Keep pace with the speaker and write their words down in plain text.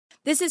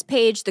This is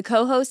Paige, the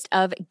co-host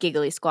of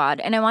Giggly Squad,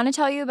 and I want to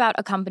tell you about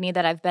a company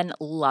that I've been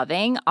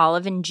loving,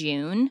 Olive &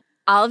 June.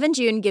 Olive &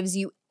 June gives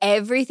you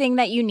everything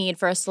that you need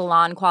for a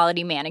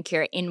salon-quality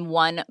manicure in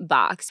one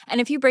box.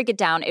 And if you break it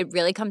down, it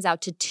really comes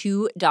out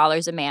to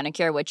 $2 a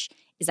manicure, which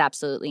is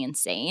absolutely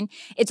insane.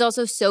 It's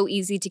also so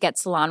easy to get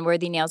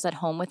salon-worthy nails at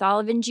home with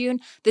Olive & June.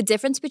 The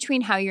difference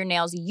between how your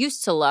nails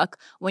used to look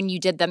when you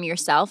did them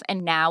yourself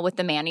and now with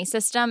the Mani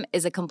system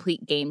is a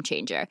complete game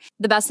changer.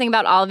 The best thing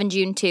about Olive &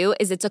 June, too,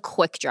 is it's a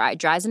quick dry.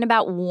 Dries in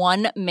about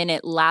 1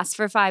 minute, lasts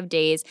for 5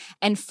 days,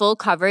 and full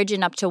coverage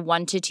in up to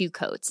 1 to 2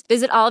 coats.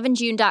 Visit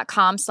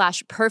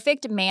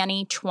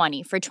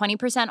oliveandjune.com/perfectmani20 for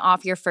 20%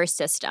 off your first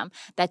system.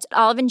 That's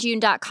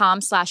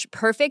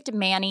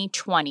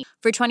oliveandjune.com/perfectmani20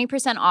 for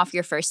 20% off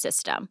your first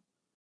system.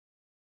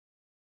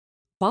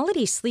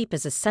 Quality sleep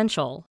is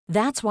essential.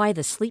 That's why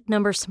the Sleep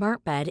Number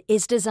Smart Bed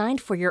is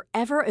designed for your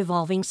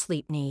ever-evolving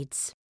sleep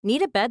needs.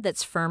 Need a bed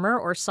that's firmer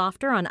or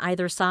softer on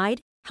either side?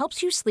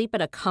 Helps you sleep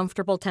at a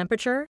comfortable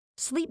temperature?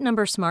 Sleep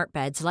Number Smart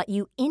Beds let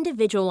you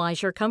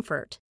individualize your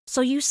comfort,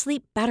 so you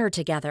sleep better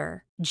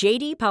together.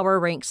 J.D. Power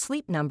ranks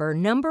Sleep Number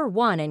number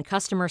 1 in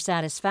customer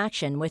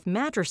satisfaction with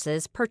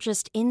mattresses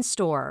purchased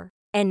in-store.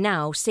 And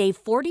now, save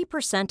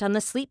 40% on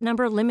the Sleep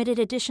Number Limited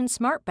Edition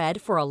Smart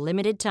Bed for a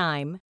limited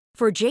time.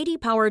 For J.D.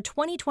 Power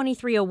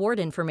 2023 award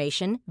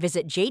information,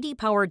 visit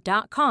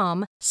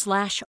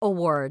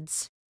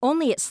jdpower.com/awards.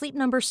 Only at Sleep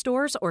Number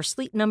stores or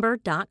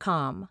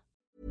sleepnumber.com.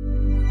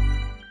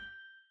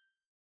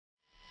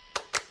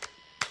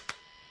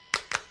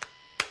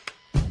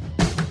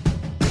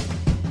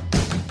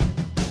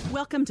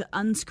 Welcome to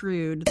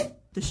Unscrewed,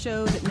 the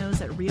show that knows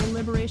that real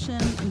liberation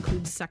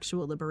includes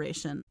sexual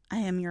liberation. I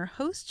am your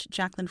host,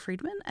 Jaclyn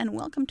Friedman, and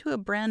welcome to a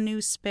brand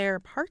new spare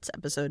parts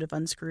episode of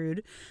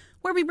Unscrewed,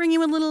 where we bring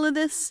you a little of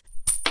this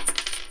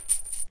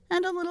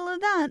and a little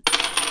of that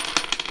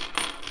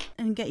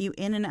and get you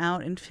in and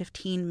out in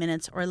 15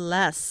 minutes or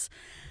less.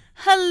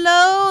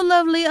 Hello,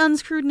 lovely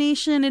Unscrewed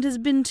Nation. It has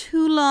been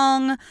too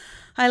long.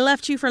 I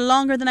left you for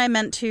longer than I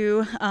meant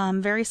to.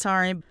 I'm very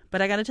sorry,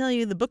 but I gotta tell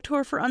you, the book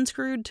tour for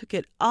Unscrewed took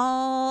it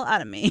all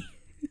out of me.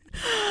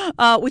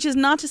 Which is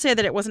not to say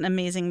that it wasn't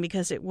amazing,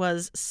 because it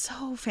was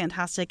so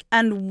fantastic.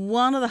 And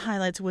one of the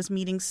highlights was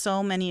meeting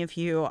so many of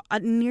you.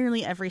 At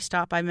nearly every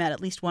stop I met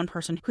at least one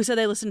person who said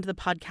they listened to the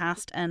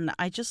podcast, and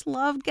I just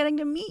loved getting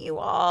to meet you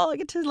all. I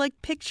get to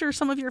picture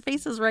some of your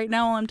faces right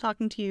now while I'm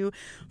talking to you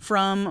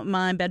from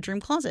my bedroom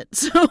closet.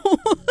 So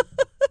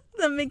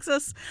that makes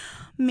us,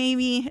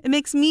 it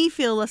makes me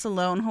feel less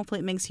alone. Hopefully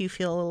it makes you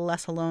feel a little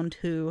less alone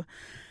too.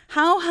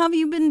 How have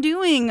you been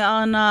doing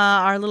on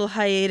our little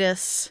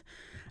hiatus?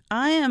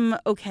 I am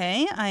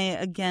okay. I,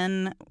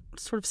 again,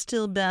 sort of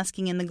still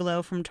basking in the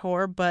glow from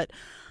tour, but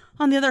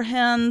on the other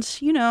hand,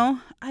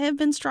 I have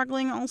been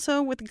struggling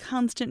also with the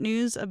constant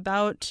news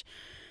about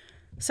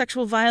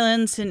sexual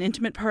violence and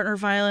intimate partner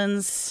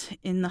violence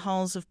in the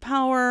halls of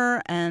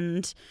power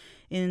and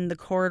in the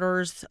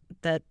corridors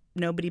that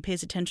nobody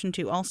pays attention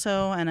to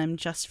also, and I'm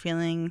just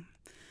feeling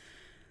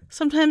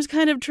sometimes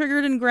kind of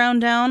triggered and ground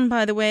down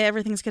by the way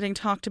everything's getting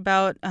talked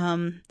about,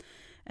 and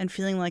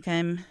feeling like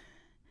I'm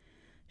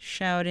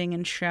shouting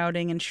and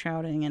shouting and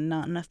shouting and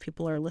not enough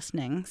people are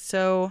listening.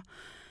 So,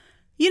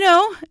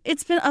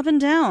 it's been up and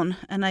down,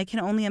 and I can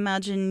only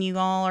imagine you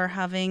all are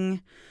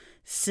having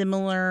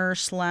similar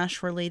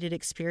 / related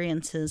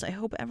experiences. I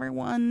hope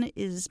everyone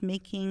is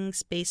making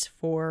space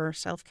for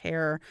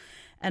self-care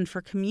and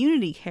for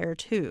community care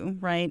too,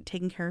 right?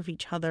 Taking care of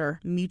each other,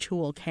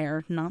 mutual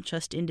care, not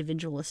just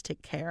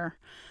individualistic care.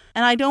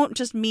 And I don't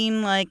just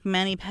mean like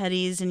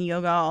mani-pedis and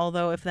yoga,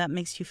 although if that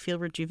makes you feel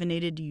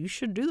rejuvenated, you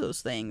should do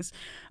those things.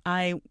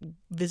 I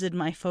visited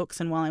my folks,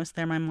 and while I was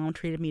there, my mom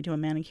treated me to a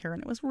manicure,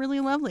 and it was really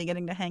lovely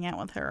getting to hang out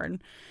with her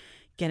and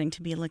getting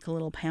to be like a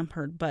little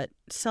pampered. But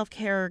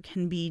self-care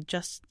can be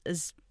just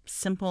as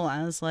simple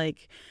as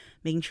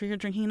making sure you're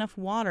drinking enough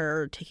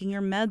water, or taking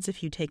your meds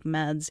if you take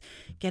meds,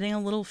 getting a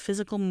little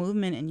physical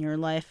movement in your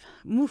life.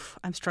 Oof,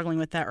 I'm struggling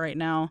with that right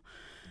now.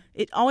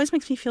 It always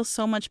makes me feel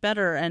so much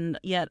better, and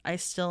yet I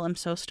still am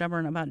so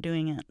stubborn about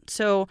doing it.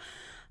 So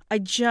I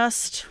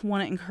just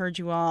want to encourage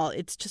you all.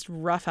 It's just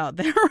rough out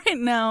there right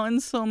now in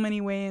so many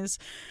ways.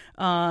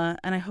 And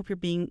I hope you're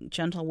being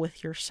gentle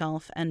with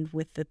yourself and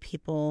with the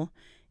people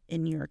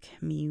in your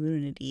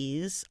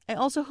communities. I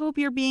also hope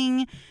you're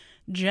being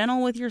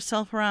gentle with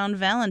yourself around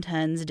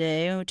Valentine's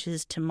Day, which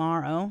is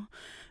tomorrow.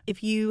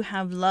 If you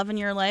have love in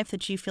your life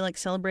that you feel like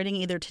celebrating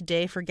either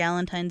today for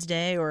Galentine's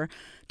Day or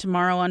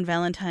tomorrow on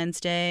Valentine's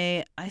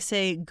Day, I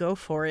say go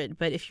for it.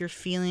 But if you're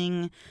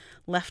feeling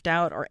left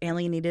out or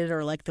alienated,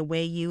 or like the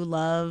way you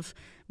love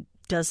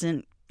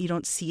you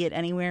don't see it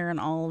anywhere in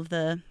all of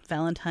the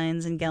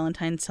Valentine's and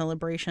Galentine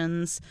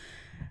celebrations,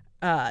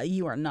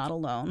 you are not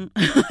alone.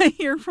 I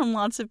hear from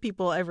lots of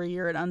people every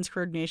year at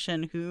Unscrewed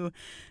Nation who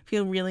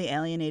feel really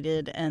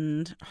alienated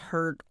and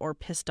hurt or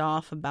pissed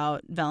off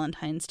about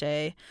Valentine's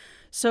Day.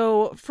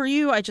 So for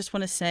you, I just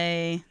want to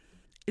say,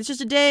 it's just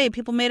a day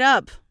people made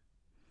up.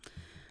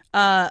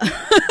 And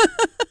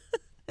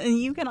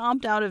You can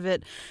opt out of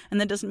it, and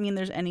that doesn't mean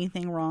there's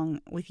anything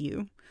wrong with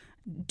you.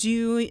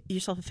 Do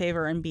yourself a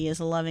favor and be as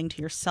loving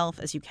to yourself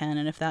as you can,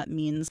 and if that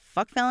means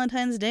fuck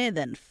Valentine's Day,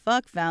 then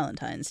fuck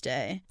Valentine's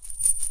Day.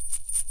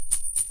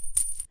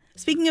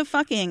 Speaking of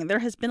fucking, there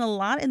has been a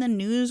lot in the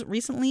news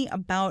recently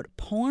about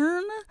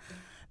porn.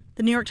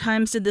 The New York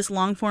Times did this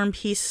long-form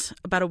piece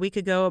about a week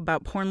ago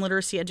about porn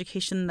literacy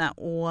education that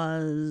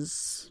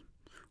was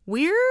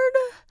weird.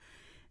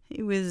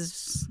 It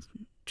was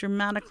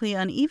dramatically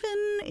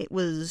uneven. It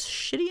was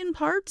shitty in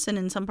parts, and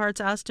in some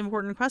parts asked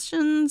important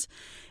questions.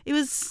 It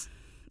was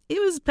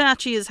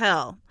patchy as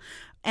hell.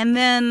 And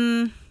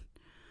then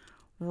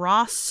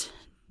Ross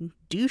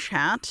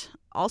Douthat,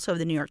 also of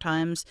the New York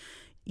Times,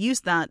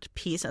 used that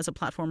piece as a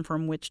platform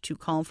from which to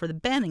call for the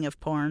banning of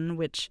porn,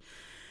 which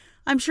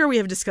I'm sure we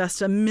have discussed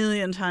a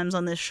million times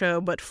on this show,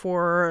 but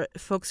for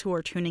folks who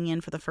are tuning in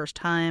for the first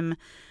time,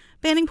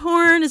 banning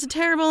porn is a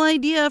terrible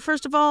idea.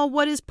 First of all,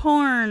 what is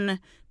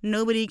porn?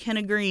 Nobody can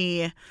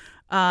agree.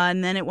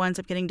 And then it winds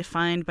up getting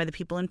defined by the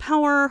people in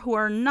power who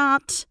are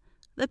not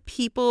the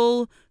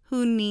people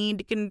who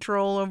need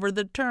control over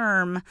the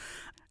term.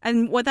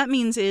 And what that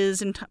means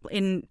is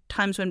in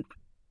times when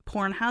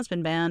porn has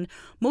been banned,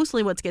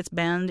 mostly what gets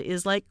banned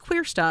is like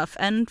queer stuff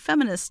and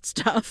feminist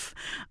stuff.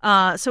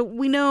 So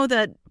we know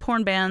that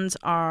porn bans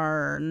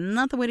are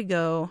not the way to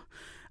go.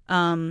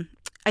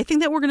 I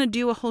think that we're going to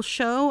do a whole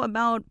show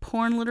about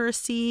porn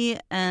literacy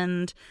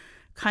and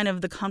kind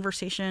of the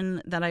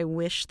conversation that I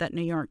wish that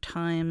New York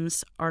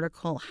Times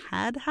article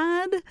had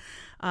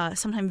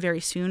sometime very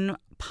soon,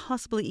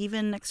 possibly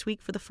even next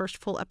week for the first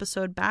full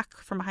episode back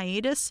from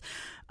hiatus.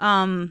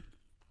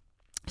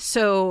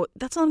 So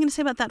that's all I'm going to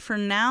say about that for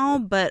now,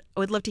 but I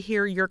would love to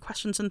hear your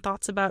questions and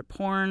thoughts about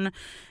porn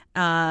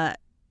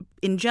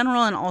in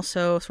general, and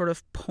also sort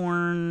of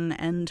porn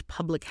and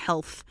public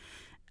health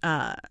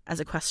as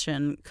a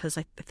question, because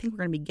I think we're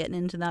going to be getting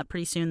into that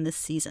pretty soon this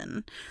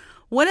season.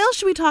 What else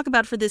should we talk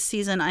about for this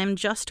season? I'm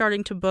just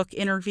starting to book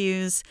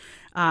interviews.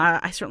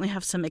 I certainly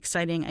have some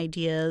exciting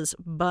ideas,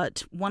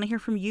 but want to hear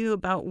from you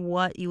about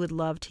what you would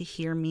love to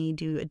hear me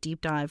do a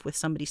deep dive with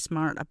somebody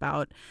smart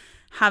about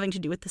having to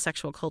do with the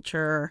sexual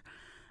culture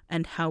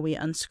and how we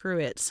unscrew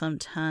it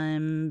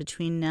sometime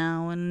between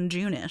now and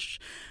June-ish.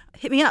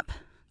 Hit me up.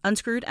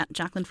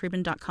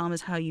 Unscrewed@JaclynFriedman.com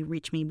is how you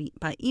reach me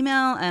by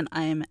email, and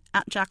I'm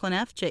at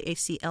JaclynF,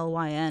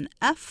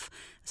 JACLYNF,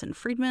 as in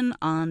Friedman,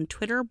 on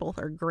Twitter. Both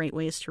are great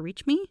ways to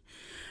reach me.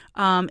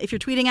 If you're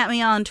tweeting at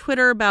me on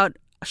Twitter about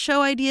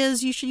show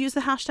ideas, you should use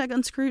the hashtag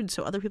Unscrewed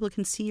so other people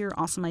can see your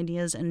awesome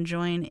ideas and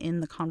join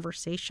in the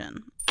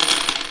conversation.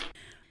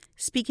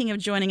 Speaking of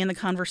joining in the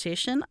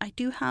conversation, I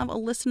do have a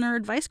listener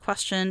advice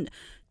question.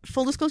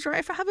 Full disclosure, I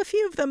have a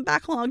few of them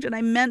backlogged, and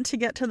I meant to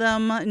get to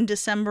them in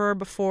December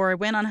before I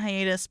went on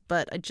hiatus,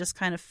 but I just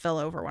kind of fell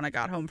over when I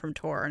got home from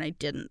tour, and I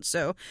didn't.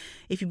 So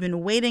if you've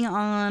been waiting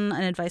on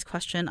an advice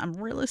question, I'm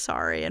really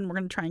sorry, and we're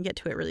going to try and get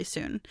to it really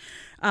soon.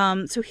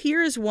 So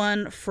here's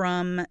one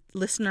from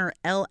listener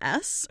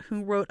LS,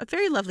 who wrote a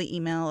very lovely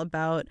email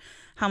about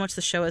how much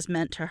the show has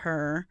meant to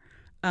her.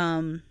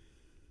 I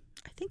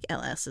think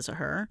LS is a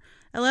her.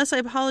 LS, I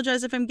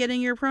apologize if I'm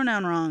getting your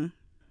pronoun wrong.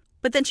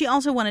 But then she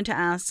also wanted to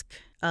ask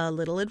a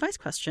little advice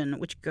question,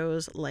 which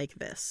goes like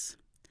this.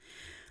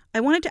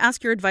 I wanted to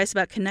ask your advice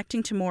about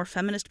connecting to more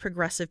feminist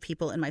progressive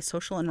people in my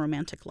social and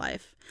romantic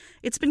life.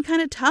 It's been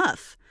kind of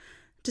tough.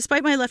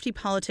 Despite my lefty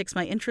politics,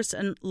 my interests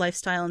and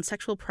lifestyle and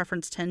sexual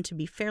preference tend to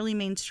be fairly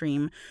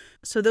mainstream,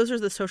 so those are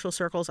the social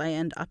circles I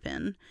end up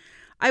in.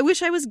 I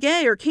wish I was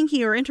gay or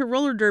kinky or into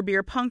roller derby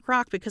or punk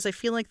rock because I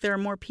feel like there are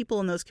more people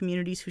in those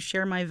communities who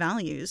share my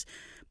values,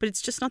 but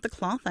it's just not the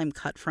cloth I'm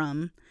cut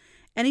from.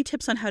 Any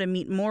tips on how to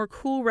meet more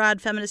cool,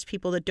 rad feminist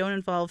people that don't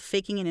involve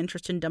faking an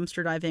interest in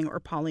dumpster diving or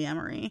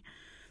polyamory?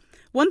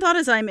 One thought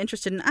is I'm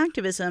interested in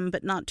activism,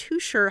 but not too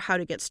sure how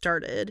to get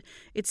started.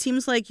 It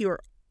seems like you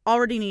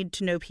already need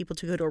to know people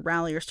to go to a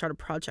rally or start a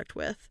project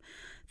with.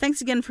 Thanks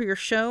again for your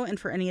show and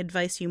for any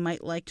advice you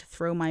might like to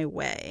throw my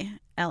way.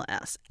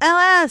 LS.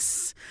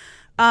 LS!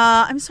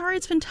 I'm sorry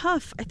it's been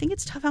tough. I think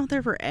it's tough out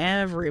there for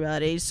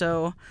everybody,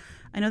 so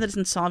I know that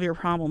doesn't solve your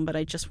problem, but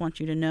I just want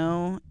you to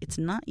know it's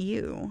not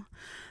you.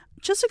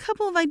 Just a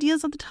couple of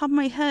ideas off the top of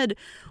my head.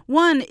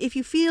 One, if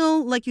you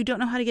feel like you don't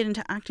know how to get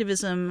into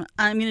activism,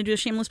 I'm going to do a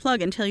shameless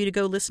plug and tell you to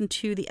go listen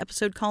to the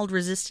episode called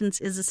Resistance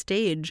is a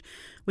Stage,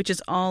 which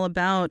is all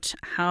about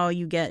how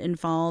you get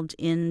involved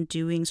in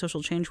doing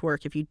social change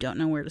work if you don't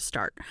know where to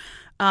start.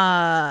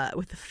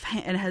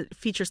 It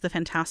features the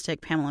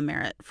fantastic Pamela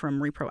Merritt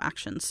from Repro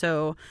Action.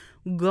 So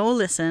go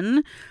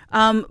listen.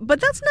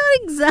 But that's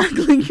not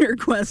exactly your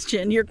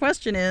question. Your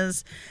question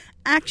is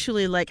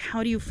actually, like,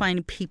 how do you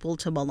find people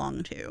to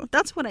belong to?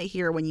 That's what I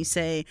hear when you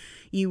say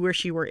you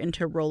wish you were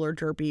into roller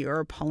derby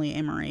or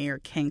polyamory or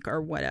kink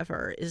or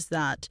whatever, is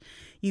that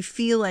you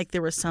feel like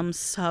there was some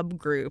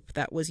subgroup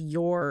that was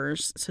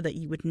yours so that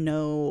you would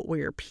know where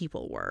your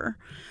people were.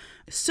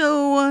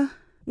 So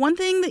one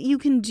thing that you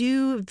can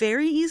do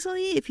very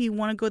easily if you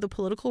want to go the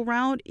political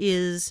route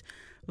is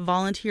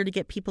volunteer to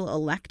get people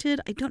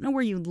elected. I don't know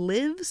where you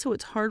live, so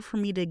it's hard for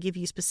me to give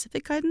you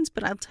specific guidance,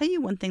 but I'll tell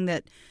you one thing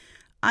that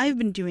I've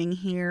been doing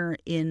here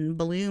in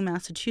Ballou,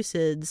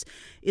 Massachusetts,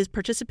 is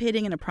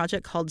participating in a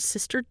project called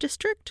Sister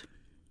District.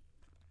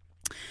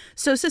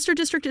 So Sister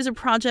District is a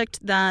project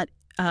that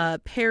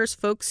pairs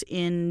folks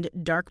in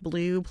dark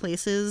blue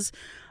places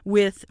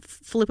with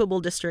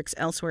flippable districts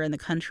elsewhere in the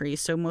country.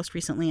 So most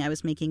recently I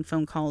was making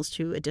phone calls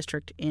to a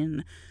district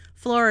in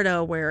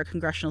Florida where a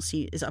congressional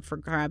seat is up for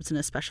grabs in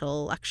a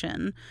special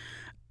election.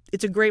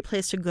 It's a great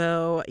place to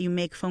go. You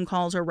make phone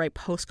calls or write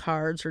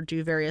postcards or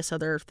do various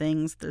other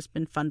things. There's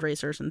been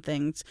fundraisers and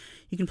things.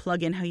 You can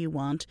plug in how you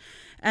want.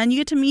 And you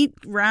get to meet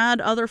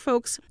rad other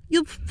folks.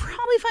 You'll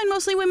probably find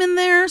mostly women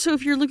there. So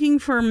if you're looking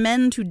for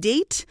men to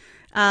date,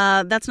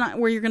 that's not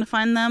where you're going to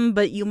find them,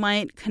 but you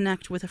might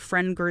connect with a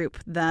friend group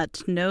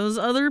that knows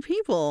other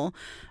people.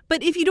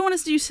 But if you don't want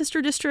us to do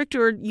Sister District,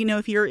 or,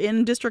 if you're in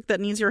a district that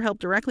needs your help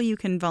directly, you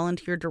can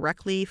volunteer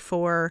directly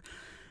for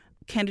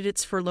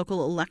candidates for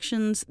local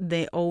elections.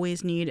 They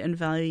always need and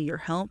value your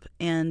help,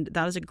 and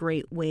that is a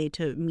great way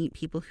to meet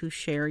people who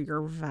share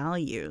your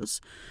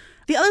values.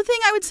 The other thing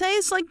I would say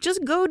is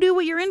just go do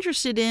what you're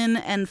interested in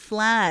and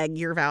flag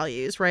your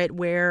values, right?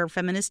 Wear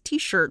feminist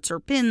t-shirts or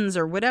pins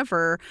or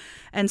whatever.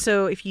 And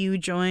so if you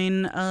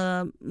join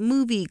a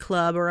movie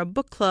club or a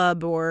book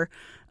club or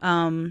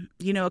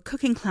a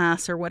cooking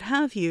class or what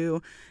have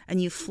you,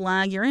 and you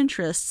flag your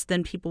interests,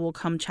 then people will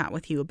come chat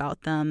with you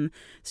about them.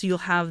 So you'll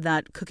have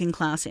that cooking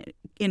class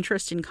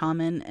interest in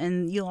common,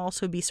 and you'll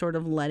also be sort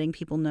of letting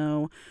people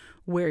know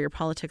where your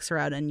politics are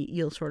at, and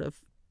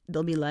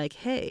they'll be like,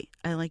 hey,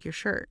 I like your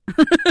shirt.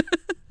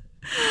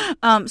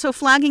 So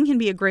flagging can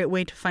be a great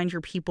way to find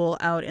your people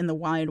out in the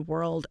wide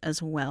world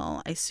as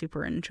well. I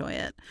super enjoy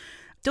it.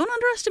 Don't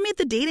underestimate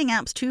the dating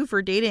apps, too,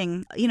 for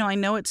dating. I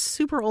know it's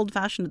super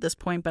old-fashioned at this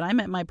point, but I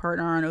met my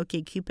partner on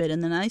OkCupid.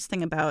 And the nice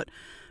thing about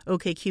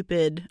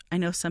OkCupid, I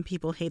know some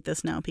people hate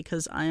this now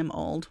because I am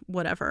old,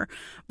 whatever.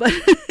 But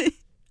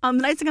the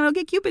nice thing on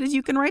OkCupid is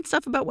you can write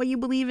stuff about what you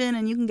believe in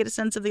and you can get a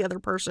sense of the other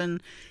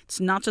person. It's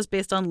not just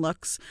based on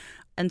looks.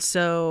 And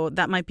so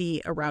that might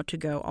be a route to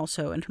go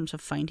also in terms of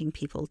finding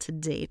people to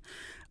date.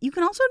 You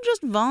can also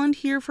just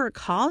volunteer for a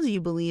cause you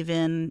believe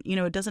in.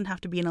 It doesn't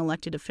have to be an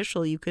elected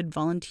official. You could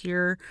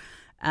volunteer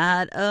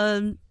at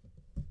a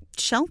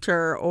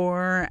shelter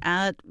or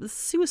at the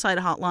suicide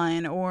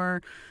hotline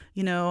or,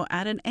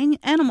 at an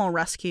animal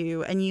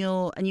rescue. And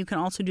you can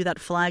also do that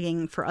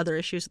flagging for other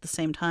issues at the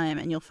same time,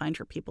 and you'll find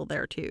your people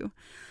there too.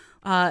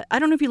 I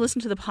don't know if you listen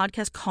to the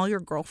podcast Call Your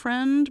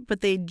Girlfriend,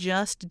 but they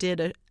just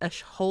did a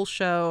whole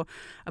show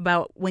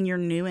about when you're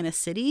new in a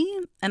city.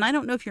 And I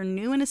don't know if you're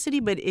new in a city,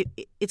 but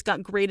it's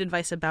got great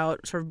advice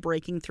about sort of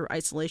breaking through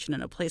isolation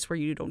in a place where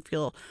you don't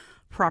feel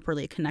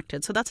properly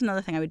connected. So that's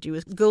another thing I would do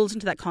is go listen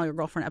to that Call Your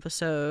Girlfriend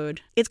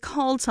episode. It's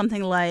called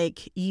something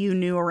like You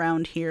New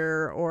Around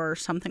Here or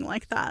something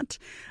like that.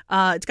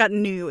 It's got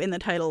new in the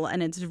title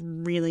and it's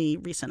really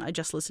recent. I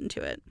just listened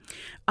to it.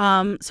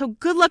 So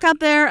good luck out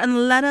there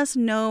and let us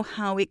know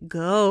how it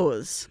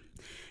goes.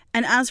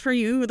 And as for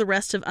you, the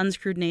rest of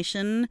Unscrewed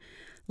Nation,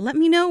 let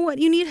me know what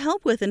you need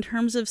help with in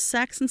terms of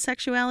sex and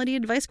sexuality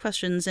advice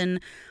questions, and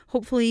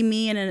hopefully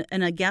me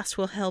and a guest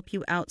will help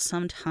you out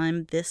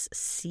sometime this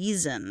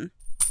season.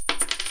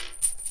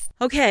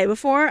 Okay,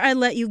 before I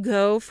let you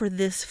go for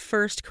this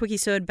first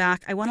Quickie-sode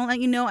back, I want to let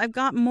you know I've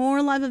got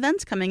more live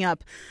events coming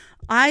up.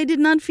 I did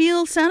not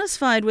feel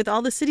satisfied with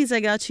all the cities I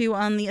got to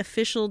on the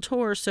official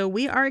tour, so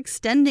we are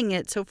extending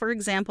it. So, for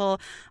example,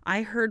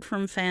 I heard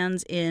from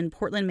fans in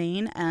Portland,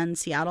 Maine and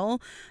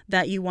Seattle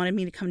that you wanted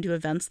me to come do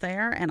events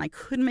there, and I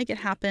couldn't make it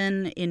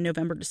happen in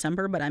November,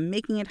 December, but I'm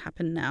making it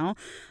happen now.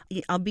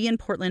 I'll be in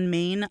Portland,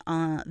 Maine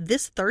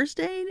this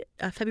Thursday,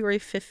 February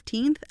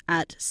 15th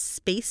at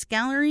Space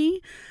Gallery.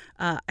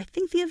 I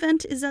think the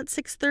event is at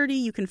 6:30.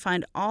 You can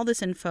find all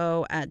this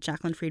info at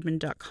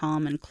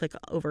JacquelineFriedman.com and click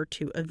over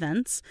to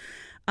events.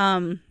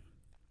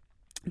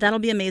 That'll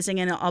be amazing,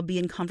 and I'll be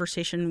in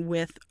conversation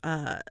with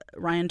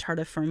Ryan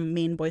Tardif from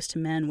Maine Boys to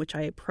Men, which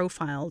I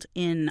profiled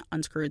in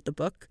Unscrewed the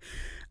book.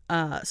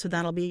 So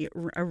that'll be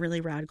a really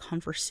rad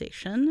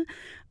conversation.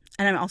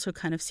 And I'm also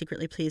kind of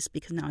secretly pleased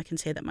because now I can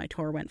say that my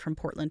tour went from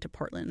Portland to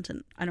Portland,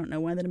 and I don't know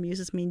why that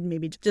amuses me,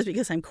 maybe just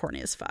because I'm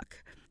corny as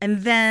fuck.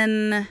 And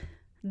then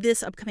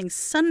this upcoming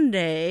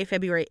Sunday,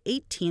 February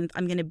 18th,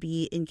 I'm going to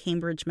be in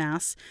Cambridge,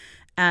 Mass.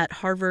 At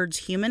Harvard's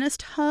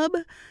Humanist Hub,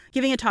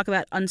 giving a talk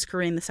about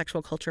unscrewing the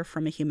sexual culture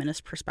from a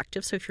humanist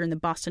perspective. So if you're in the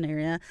Boston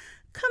area,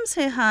 come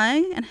say hi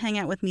and hang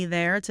out with me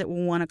there. It's at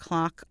 1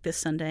 o'clock this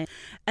Sunday.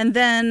 And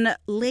then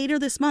later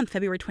this month,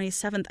 February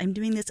 27th, I'm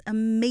doing this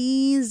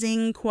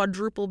amazing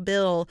quadruple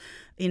bill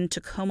in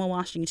Tacoma,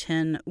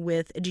 Washington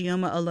with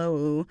Ijeoma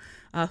Olowu,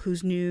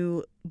 whose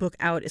new book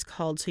out is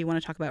called So You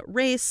Want to Talk About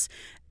Race,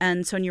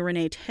 and Sonia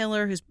Renee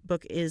Taylor, whose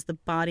book is The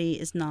Body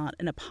Is Not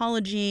an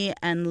Apology,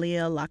 and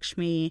Leah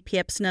Lakshmi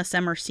Piepzna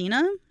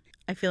Samarsina.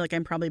 I feel like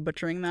I'm probably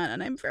butchering that,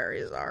 and I'm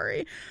very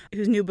sorry.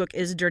 Whose new book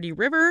is Dirty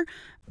River.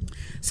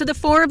 So the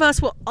four of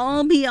us will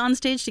all be on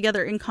stage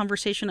together in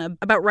conversation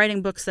about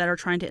writing books that are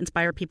trying to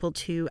inspire people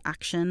to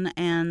action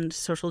and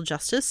social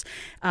justice.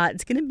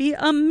 It's going to be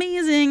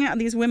amazing.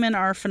 These women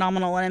are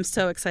phenomenal, and I'm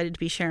so excited to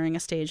be sharing a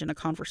stage and a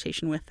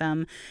conversation with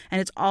them.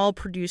 And it's all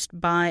produced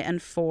by and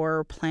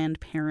for Planned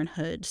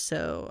Parenthood,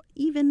 so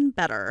even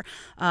better.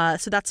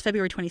 So that's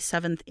February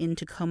 27th in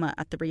Tacoma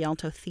at the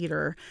Rialto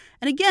Theater.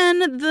 And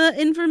again, the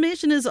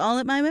information is all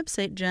at my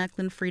website,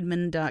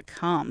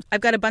 JacquelineFriedman.com.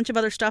 I've got a bunch of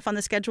other stuff on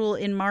the schedule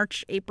in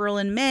March, April,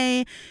 and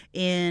May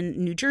in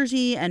New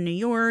Jersey and New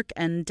York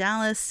and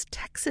Dallas,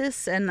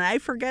 Texas, and I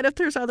forget if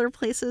there's other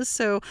places,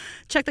 so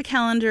check the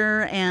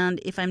calendar, and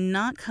if I'm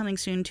not coming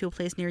soon to a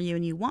place near you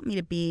and you want me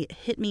to be,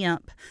 hit me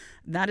up.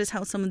 That is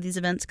how some of these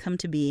events come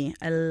to be.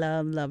 I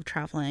love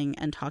traveling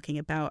and talking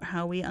about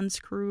how we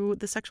unscrew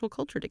the sexual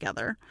culture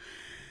together.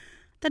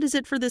 That is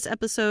it for this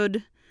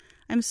episode.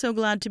 I'm so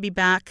glad to be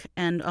back,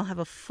 and I'll have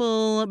a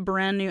full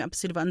brand new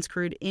episode of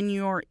Unscrewed in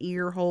your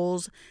ear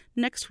holes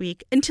next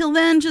week. Until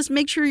then, just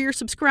make sure you're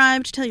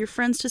subscribed. Tell your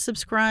friends to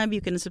subscribe.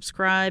 You can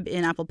subscribe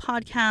in Apple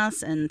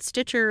Podcasts and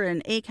Stitcher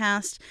and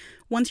Acast.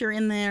 Once you're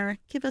in there,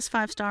 give us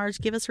 5 stars,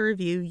 give us a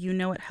review. You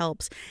know it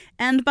helps.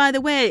 And by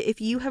the way, if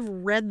you have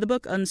read the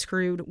book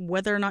Unscrewed,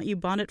 whether or not you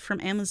bought it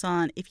from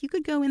Amazon, if you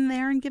could go in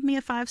there and give me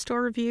a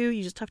 5-star review,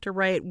 you just have to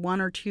write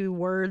 1 or 2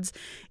 words.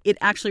 It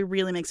actually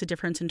really makes a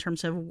difference in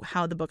terms of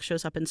how the book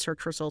shows up in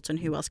search results and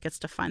who else gets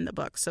to find the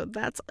book. So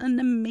that's an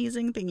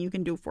amazing thing you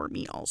can do for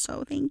me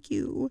also. Thank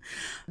you.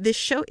 This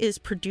show is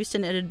produced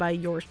and edited by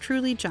yours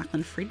truly,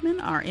 Jacqueline Friedman.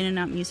 Our in and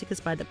out music is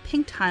by the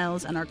Pink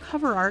Tiles, and our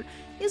cover art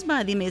is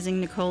by the amazing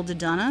Nicole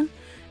Dodonna.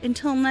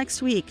 Until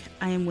next week,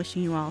 I am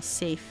wishing you all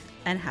safe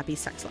and happy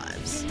sex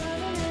lives.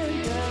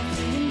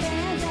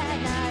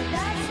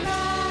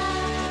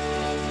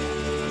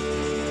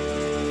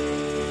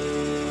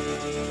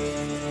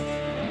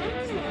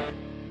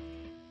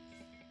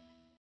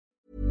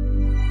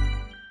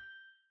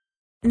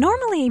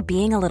 Normally,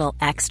 being a little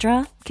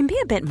extra can be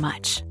a bit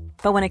much,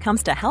 but when it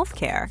comes to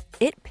healthcare,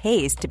 it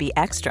pays to be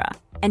extra.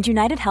 And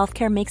United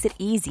Healthcare makes it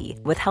easy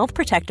with Health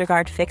Protector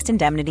Guard fixed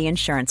indemnity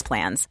insurance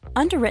plans.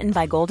 Underwritten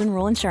by Golden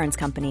Rule Insurance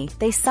Company,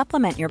 they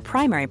supplement your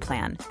primary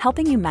plan,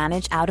 helping you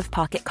manage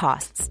out-of-pocket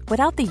costs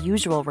without the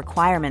usual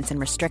requirements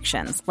and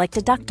restrictions like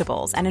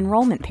deductibles and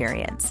enrollment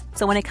periods.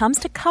 So when it comes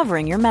to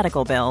covering your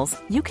medical bills,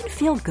 you can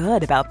feel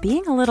good about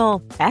being a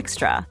little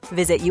extra.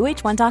 Visit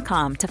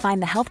UH1.com to find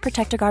the Health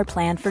Protector Guard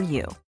plan for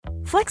you.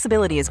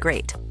 Flexibility is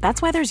great.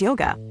 That's why there's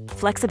yoga.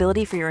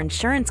 Flexibility for your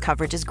insurance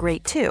coverage is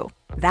great too.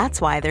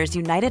 That's why there's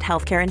United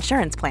Healthcare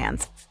Insurance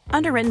Plans.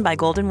 Underwritten by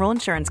Golden Rule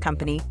Insurance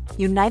Company,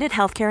 United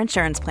Healthcare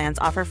Insurance Plans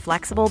offer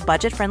flexible,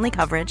 budget-friendly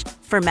coverage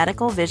for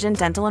medical, vision,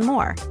 dental, and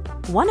more.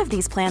 One of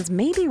these plans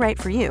may be right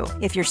for you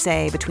if you're,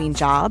 say, between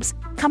jobs,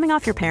 coming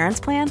off your parents'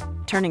 plan,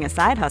 turning a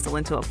side hustle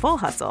into a full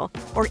hustle,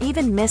 or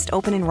even missed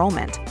open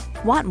enrollment.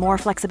 Want more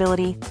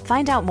flexibility?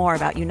 Find out more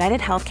about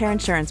United Healthcare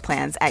Insurance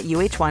Plans at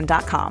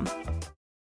UH1.com.